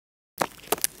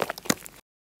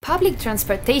Public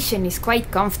transportation is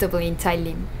quite comfortable in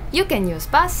Tallinn. You can use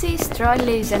buses,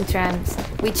 trolleys and trams,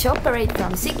 which operate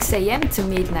from 6 AM to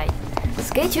midnight.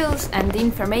 Schedules and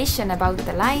information about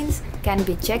the lines can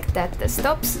be checked at the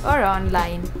stops or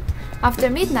online. After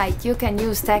midnight you can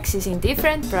use taxis in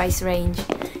different price range.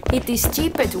 It is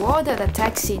cheaper to order the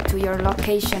taxi to your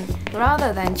location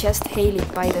rather than just hail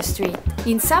it by the street.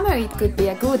 In summer it could be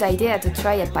a good idea to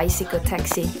try a bicycle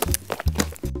taxi.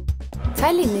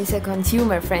 Tallinn is a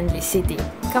consumer-friendly city.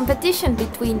 Competition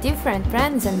between different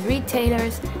brands and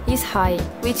retailers is high,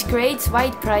 which creates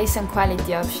wide price and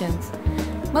quality options.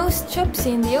 Most shops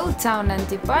in the Old Town and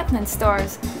department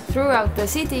stores throughout the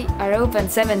city are open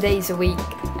 7 days a week,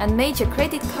 and major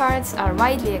credit cards are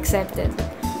widely accepted,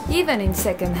 even in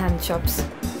second-hand shops.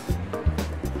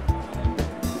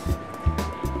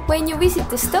 When you visit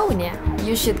Estonia,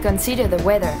 you should consider the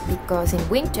weather, because in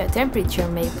winter temperature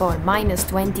may fall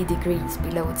 -20 degrees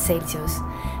below Celsius,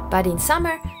 but in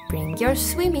summer bring your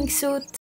swimming suit.